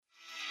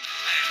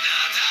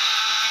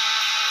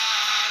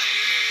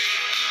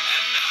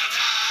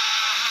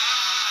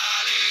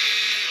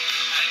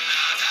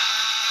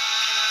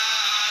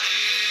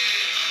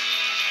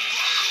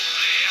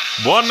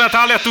Buon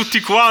Natale a tutti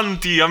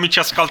quanti, amici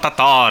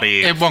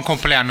ascoltatori. E buon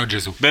compleanno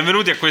Gesù.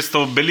 Benvenuti a questa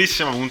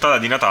bellissima puntata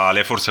di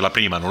Natale, forse la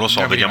prima, non lo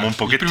so, vediamo un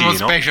pochettino. Il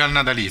primo special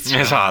natalizio.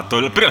 Esatto,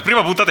 la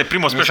prima puntata e il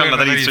primo special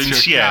natalizio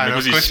insieme, chiaro,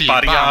 così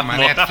spariamo.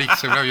 Netflix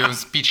proprio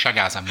spiccia a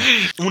casa.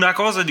 Una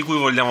cosa di cui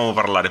vogliamo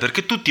parlare,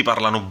 perché tutti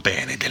parlano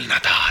bene del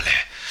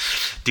Natale,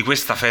 di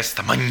questa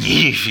festa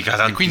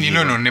magnifica. E quindi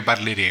noi non ne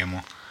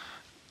parleremo.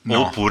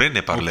 No. Oppure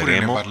ne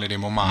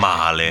parleremo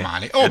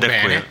male. O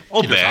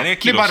bene,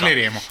 chi ne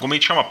parleremo. Sa.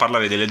 Cominciamo a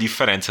parlare delle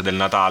differenze del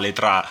Natale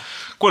tra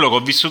quello che ho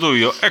vissuto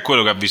io e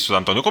quello che ha vissuto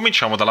Antonio.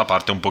 Cominciamo dalla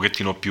parte un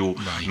pochettino più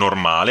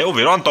normale,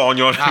 ovvero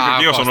Antonio,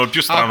 perché io sono il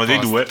più strano dei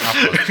due.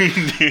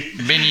 Quindi...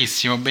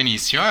 Benissimo.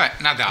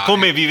 Natale.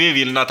 Come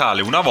vivevi il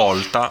Natale una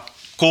volta,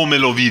 come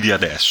lo vivi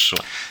adesso?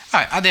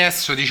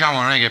 Adesso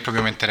diciamo non è che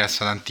proprio mi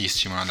interessa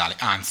tantissimo Natale,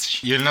 anzi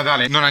io e il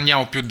Natale non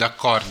andiamo più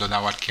d'accordo da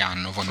qualche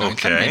anno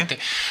fondamentalmente.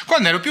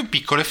 Quando ero più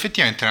piccolo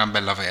effettivamente era una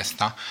bella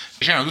festa,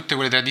 c'erano tutte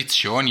quelle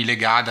tradizioni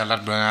legate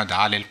all'albero di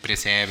Natale, il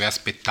presepe,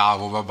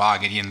 aspettavo papà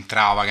che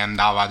rientrava, che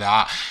andava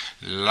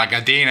dalla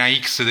catena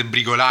X del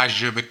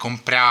bricolage per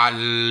comprare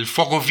il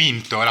fuoco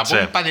finto, la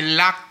pompa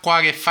dell'acqua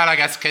che fa la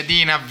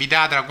cascatina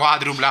avvitata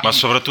quadrupla, ma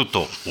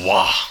soprattutto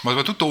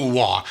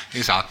wow,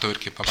 esatto,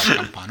 perché papà è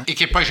campano, e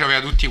che poi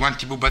c'aveva tutti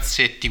quanti i pupazzetti,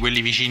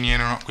 quelli vicini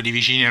erano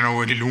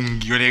quelli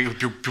lunghi, quelli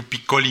più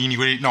piccolini,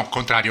 quelli no, al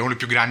contrario, quelli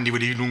più grandi,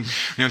 quelli lunghi,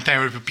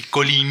 quelli più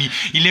piccolini,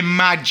 i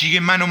lemmaggi che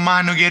mano a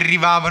mano che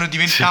arrivavano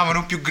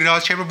diventavano più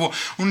grossi, cioè proprio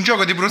un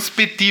gioco di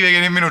prospettive che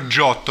nemmeno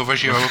Giotto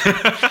faceva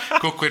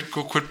con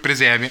quel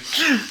presepe.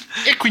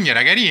 E quindi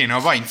era carino.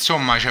 Poi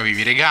insomma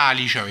c'avevi i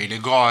regali, c'avevi le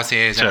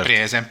cose,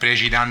 sempre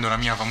citando la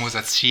mia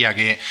famosa zia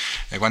che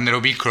quando ero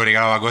piccolo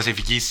regalava cose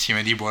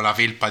fighissime, tipo la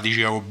felpa di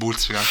Chicago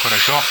Bulls che ancora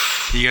c'ho,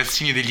 i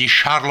calzini degli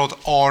Charlotte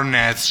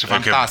Hornets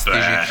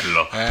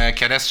fantastici,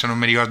 che adesso non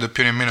mi ricordo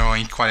più nemmeno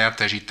in quale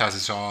altra città si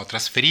sono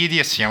trasferiti,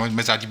 e si chiamano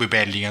tipo i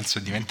Pelicans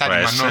sono diventati,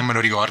 ma non me lo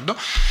ricordo.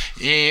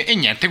 E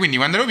niente, quindi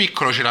quando ero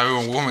piccolo ce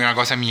l'avevo come una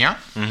cosa mia.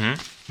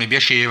 Mi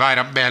piaceva,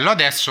 era bello,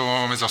 adesso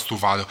mi sono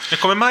stufato. E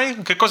come mai?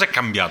 Che cosa è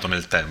cambiato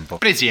nel tempo?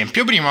 Per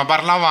esempio, prima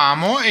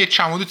parlavamo e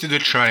c'avevamo tutti e due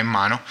il cellulare in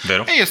mano.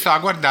 Vero? E io stavo a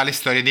guardare le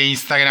storie di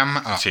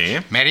Instagram.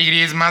 Merry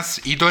Christmas,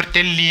 i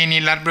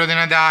tortellini, l'albero di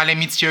Natale,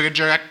 mio zio che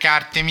gioca a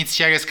carte, mia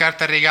zia che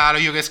scarta il regalo,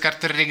 io che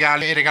scarto il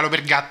regalo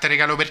per gatto, il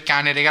regalo per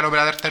cane, il regalo per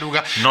la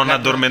tartaruga. Nonna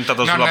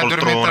addormentata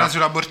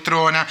sulla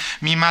poltrona,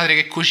 mia madre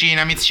che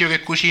cucina, mio zio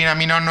che cucina,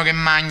 mio nonno che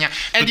magna.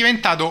 È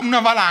diventato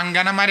una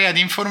valanga, una marea di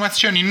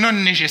informazioni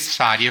non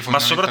necessarie, ma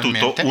soprattutto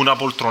una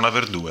poltrona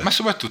per due.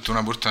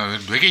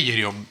 Che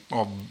ieri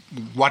ho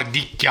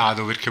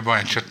guardicchiato, perché poi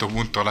a un certo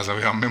punto la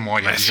sapevo a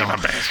memoria, diciamo.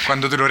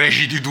 Quando te lo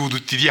reciti tu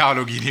tutti i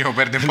dialoghi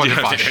perde un po' di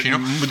fascino,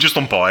 giusto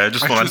un po',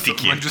 giusto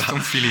un'antichità, giusto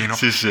un filino.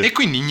 Sì. E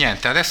quindi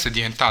niente, adesso è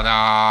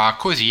diventata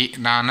così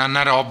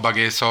una roba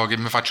che so che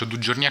mi faccio 2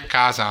 giorni a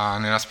casa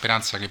nella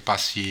speranza che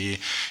passi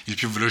il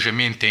più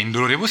velocemente e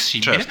indolore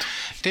possibile,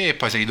 e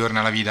poi si ritorna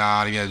alla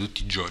vita di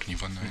tutti i giorni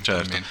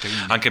fondamentalmente.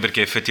 Anche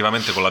perché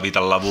effettivamente con la vita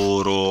al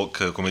lavoro,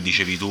 come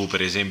dicevi tu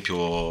per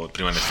esempio,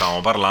 prima ne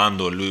stavamo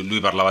parlando, lui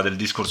parlava del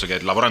discorso che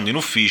lavorando in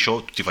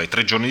ufficio tu ti fai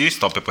 3 giorni di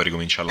stop e poi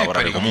ricominci a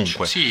lavorare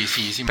comunque. Sì,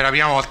 per la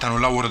prima volta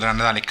non lavoro tra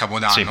Natale e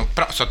Capodanno,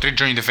 però sono 3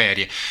 giorni di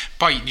ferie.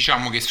 Poi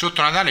diciamo che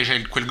sotto Natale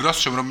c'è quel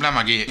grosso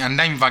problema che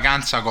andare in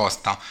vacanza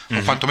costa,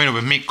 o quantomeno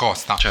per me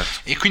costa,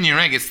 e quindi non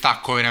è che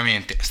stacco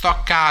veramente, sto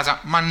a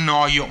casa, mi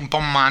annoio, un po'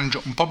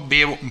 mangio, un po'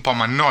 bevo, un po'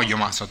 mi annoio,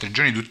 ma sono 3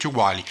 giorni tutti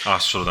uguali.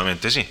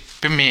 Assolutamente sì.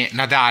 Per me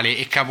Natale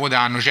e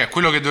Capodanno, cioè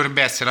quello che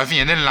dovrebbe essere la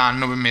fine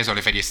dell'anno, per me sono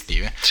le ferie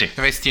estive. Le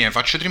ferie estive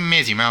faccio 3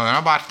 mesi, me ne vado da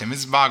una parte, mi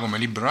svago, mi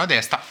libero la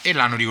testa e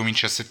l'anno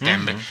ricomincia a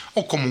settembre,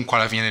 o comunque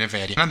alla fine delle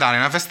ferie. Natale è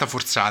una festa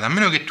forzata, a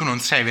meno che tu non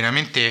sei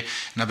veramente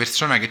una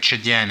persona che ci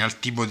tiene al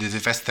tipo di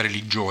festa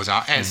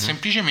religiosa, è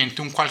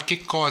semplicemente un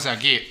qualche cosa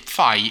che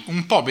fai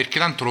un po' perché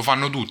tanto lo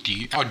fanno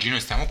tutti. Oggi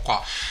noi stiamo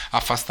qua a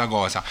fare sta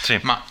cosa,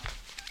 ma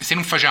se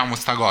non facevamo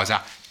sta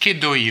cosa, che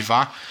dovevi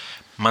fare?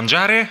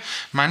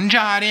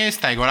 Mangiare,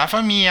 stai con la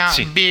famiglia,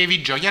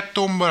 bevi, giochi a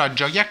tombola,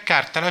 giochi a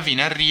carta, alla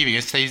fine arrivi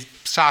che stai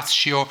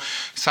sazio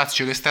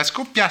che stai a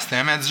scoppiare,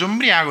 stai mezzo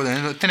ubriaco,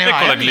 te ne vai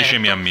con la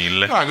glicemia a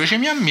 1000. Con la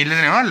glicemia a 1000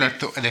 te ne vai a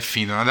letto ed è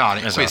finito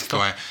Natale.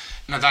 Questo è.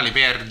 Natale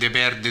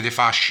perde di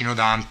fascino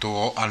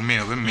tanto,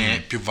 almeno per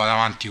me, più vado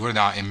avanti con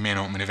l'età e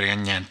meno me ne frega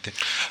niente.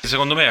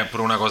 Secondo me è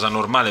pure una cosa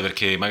normale,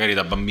 perché magari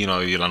da bambino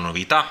avevi la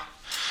novità,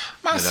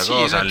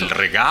 il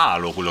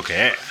regalo, quello che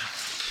è.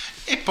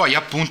 E poi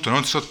appunto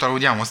non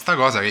sottovalutiamo sta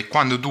cosa che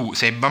quando tu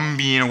sei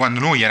bambino,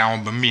 quando noi eravamo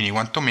bambini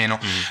quantomeno,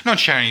 non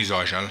c'erano i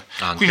social.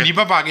 Quindi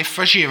papà che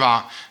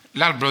faceva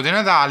l'albero di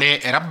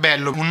Natale era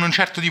bello, un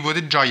certo tipo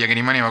di gioia che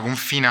rimaneva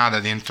confinata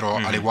dentro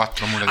alle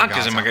 4 mura di casa.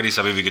 Anche se magari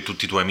sapevi che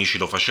tutti i tuoi amici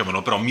lo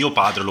facevano, però mio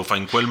padre lo fa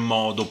in quel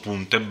modo,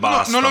 punto e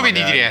basta. Non lo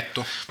vedi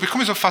diretto. Per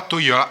come sono fatto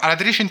io, alla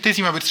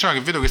 300ª persona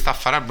che vedo che sta a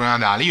fare l'albero di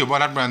Natale, io poi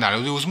l'albero di Natale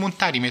lo devo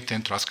smontare e rimettere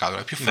dentro la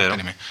scatola, è più fatta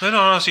di me.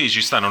 No, sì,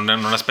 ci sta,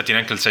 non aspetti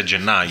neanche il 6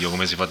 gennaio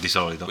come si fa di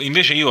solito.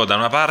 Invece io da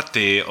una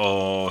parte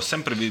ho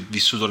sempre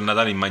vissuto il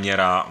Natale in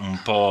maniera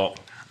un po'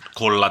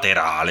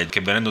 collaterale,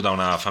 che venendo da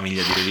una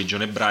famiglia di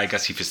religione ebraica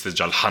si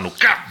festeggia il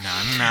Hanukkah.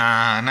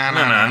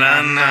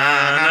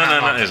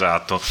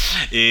 Esatto.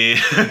 E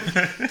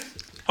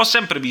ho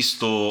sempre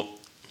visto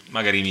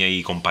magari i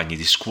miei compagni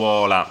di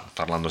scuola,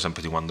 parlando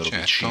sempre di quando ero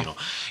piccino,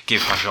 che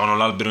facevano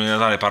l'albero di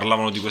Natale,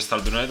 parlavano di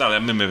quest'albero di Natale, a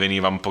me mi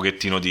veniva un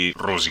pochettino di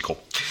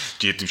rosico,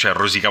 cioè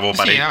rosicavo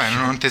parecchio. Sì,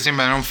 non ti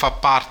sembra, non fa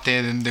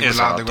parte di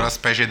quella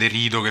specie di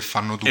rito che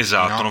fanno tutti,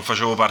 esatto, no? Non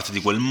facevo parte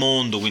di quel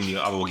mondo, quindi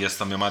avevo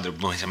chiesto a mia madre,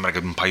 mi sembra che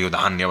un paio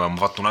d'anni avevamo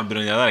fatto un albero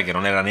di Natale che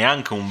non era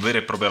neanche un vero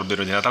e proprio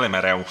albero di Natale, ma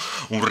era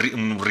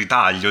un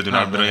ritaglio di un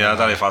albero di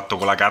Natale fatto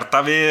con la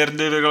carta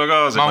verde, per quelle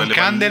cose, ma un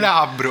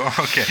candelabro,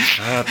 ok.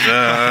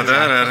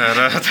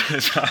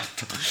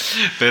 Esatto.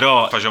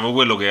 Però facevo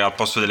quello che al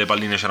posto delle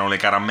palline c'erano le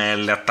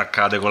caramelle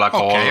attaccate con la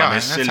colla,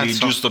 messe lì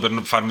giusto per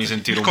farmi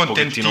sentire un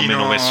pochettino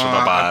meno messo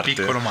da parte.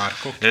 Piccolo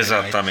Marco,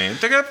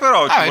 esattamente, che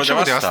però ci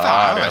poteva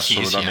stare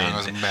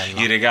assolutamente.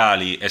 Sì, i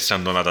regali,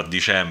 essendo nato a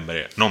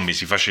dicembre, non mi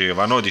si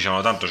facevano,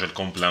 dicevano tanto c'è il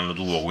compleanno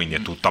tuo, quindi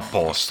è tutto a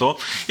posto,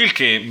 il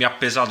che mi ha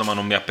pesato, ma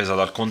non mi ha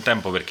pesato al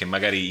contempo, perché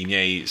magari i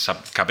miei,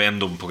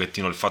 capendo un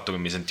pochettino il fatto che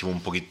mi sentivo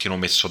un pochettino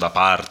messo da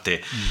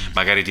parte,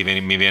 magari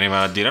mi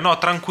venivano a dire no,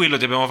 tranquillo,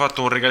 ti abbiamo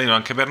fatto un regalino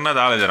anche per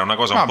Natale, ed era una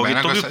cosa un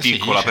pochetto più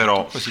piccola,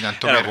 però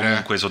era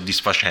comunque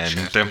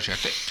soddisfacente.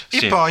 Certo.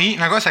 E poi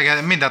una cosa che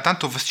a me dà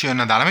tanto fastidio a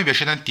Natale, a me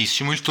piace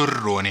tantissimo il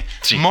torrone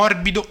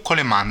morbido con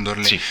le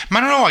mandorle, ma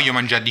non lo voglio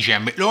mangiare a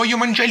dicembre, lo voglio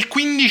mangiare il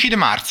 15 di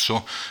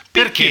marzo.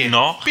 Perché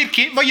no?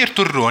 Perché voglio il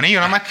torrone. Io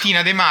la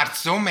mattina di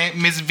marzo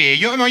mi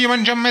sveglio e voglio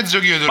mangiare mezzo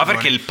chilo di torrone. Ma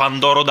perché il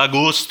pandoro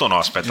d'agosto? No,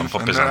 aspetta, un po'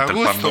 pesante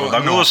il pandoro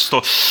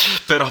d'agosto.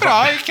 Però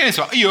che ne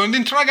so, io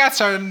dentro la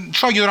cazza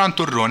voglio un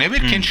torrone.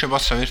 Perché non ci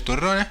posso avere il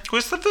torrone?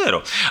 Questo è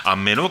vero. A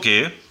meno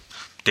che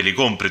te li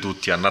compri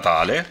tutti a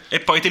Natale e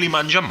poi te li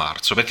mangi a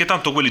marzo, perché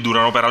tanto quelli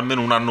durano per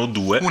almeno un anno o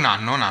due. Un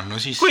anno,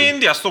 sì.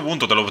 Quindi a sto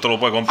punto te lo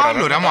puoi comprare.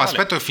 Allora, mo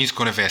aspetto che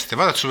finiscono le feste,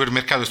 vado al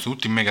supermercato, sto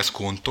tutto in mega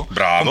sconto.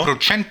 Bravo. Compro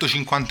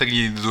 150 kg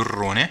di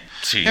torrone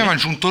e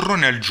mangio un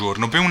torrone al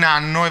giorno per un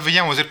anno, e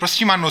vediamo se il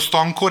prossimo anno sto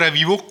ancora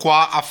vivo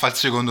qua a fare il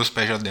secondo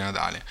special di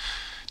Natale.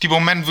 Tipo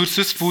Man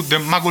vs Food,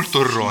 ma col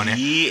torrone.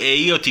 Sì, e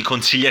io ti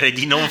consiglierei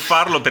di non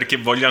farlo, perché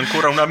voglio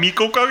ancora un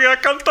amico che è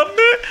accanto a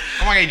me.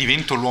 O magari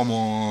divento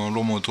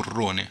l'uomo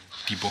torrone,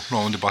 tipo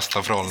l'uomo di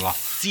pasta frolla.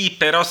 Sì,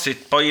 però se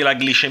poi la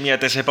glicemia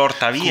te se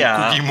porta via...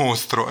 Cookie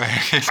mostro.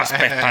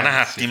 Aspetta un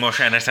attimo,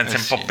 cioè nel senso è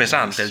un po'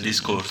 pesante il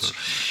discorso.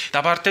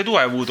 Da parte tua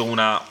hai avuto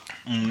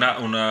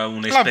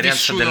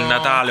un'esperienza del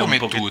Natale come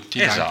un po' tutti,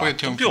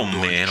 esatto, più o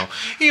meno.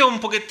 Io un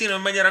pochettino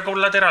in maniera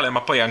collaterale,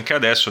 ma poi anche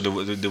adesso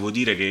devo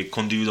dire che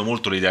condivido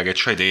molto l'idea che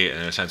c'hai te,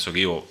 nel senso che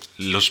io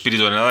lo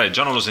spirito del Natale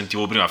già non lo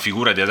sentivo prima,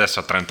 figurati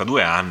adesso a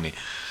 32 anni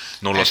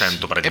non lo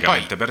sento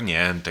praticamente per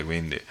niente,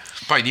 quindi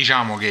poi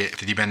diciamo che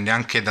dipende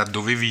anche da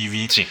dove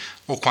vivi,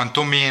 o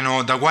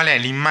quantomeno da qual è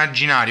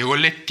l'immaginario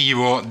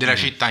collettivo della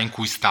città in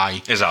cui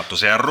stai. Esatto,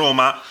 se a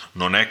Roma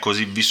non è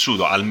così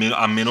vissuto, a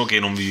meno che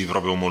non vivi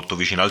proprio molto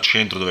vicino al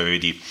centro, dove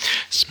vedi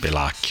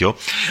Spelacchio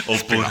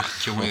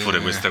oppure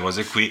queste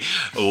cose qui,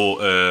 o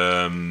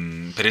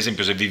per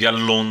esempio se vivi a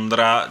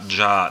Londra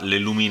già le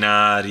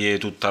luminarie,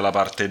 tutta la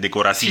parte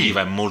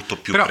decorativa è molto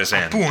più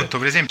presente. Appunto,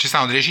 per esempio ci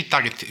stanno delle città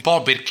che un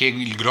po' perché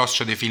il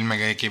grosso dei film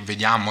che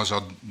vediamo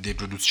sono di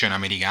produzione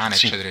americana,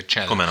 eccetera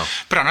eccetera, come no?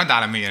 Però a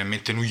Natale mi viene in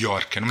mente New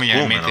York, non mi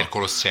viene in mente il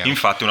Colosseo.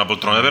 Infatti una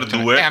poltrona per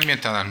due è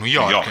ambientata a New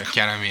York,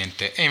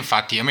 chiaramente. E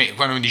infatti a me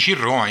quando mi dici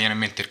Roma mi viene in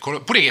mente il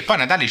Colosseo, pure che poi a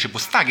Natale ci può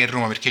stare che è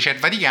Roma, perché c'è il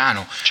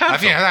Vaticano, alla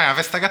fine Natale è una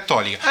festa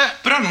cattolica,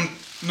 però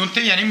non ti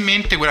viene in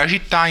mente quella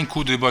città in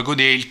cui tu puoi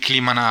godere il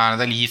clima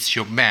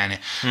natalizio bene,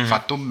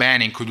 fatto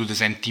bene, in cui tu ti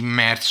senti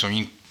immerso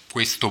in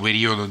questo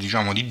periodo,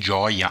 diciamo, di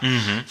gioia,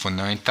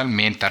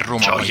 fondamentalmente. A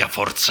Roma gioia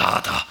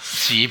forzata,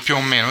 sì, più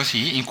o meno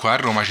sì, in cui a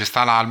Roma c'è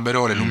sta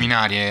l'albero, le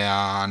luminarie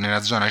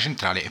nella zona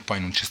centrale, e poi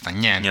non c'è sta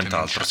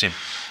nient'altro.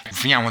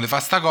 Finiamo di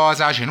fare sta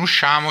cosa, ce ne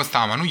usciamo,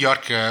 stavamo a New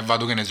York,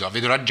 vado, che ne so,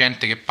 vedo la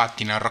gente che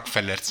pattina al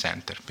Rockefeller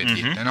Center, per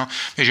dirte, no?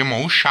 Invece mo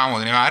usciamo,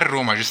 te ne vai a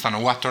Roma, ci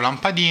stanno 4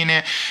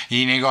 lampadine,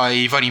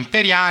 i fori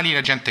imperiali,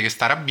 la gente che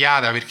sta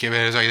arrabbiata perché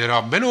per le solite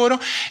robe loro,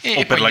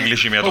 o per la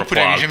glicemia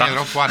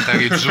troppo alta,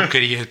 che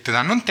zuccheri che ti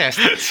danno in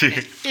testa,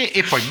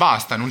 e poi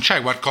basta, non c'è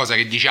qualcosa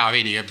che dice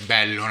vedi che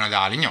bello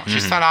Natale, no,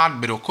 ci sta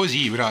l'albero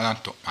così, però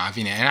tanto alla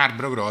fine è un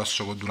albero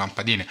grosso con 2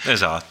 lampadine,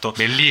 esatto,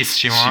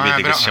 bellissimo, si vede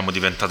però che siamo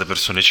diventate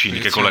persone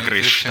ciniche con la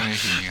crescita,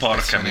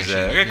 porca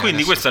miseria. E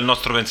quindi questo è il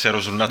nostro pensiero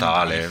sul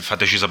Natale.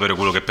 Fateci sapere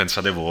quello che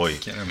pensate voi,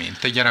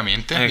 chiaramente.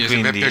 Se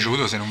vi è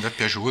piaciuto, se non vi è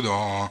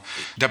piaciuto,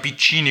 da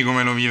piccini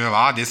come lo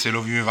vivevate, se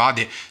lo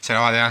vivevate, se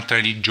eravate in un'altra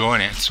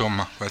religione,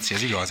 insomma,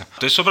 qualsiasi cosa.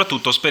 E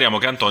soprattutto speriamo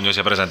che Antonio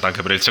sia presente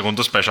anche per il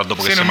secondo special,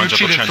 dopo che si è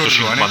mangiato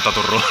 150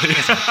 torroni.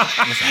 Esatto.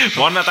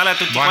 Buon Natale a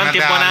tutti quanti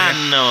e buon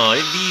anno,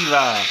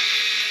 evviva!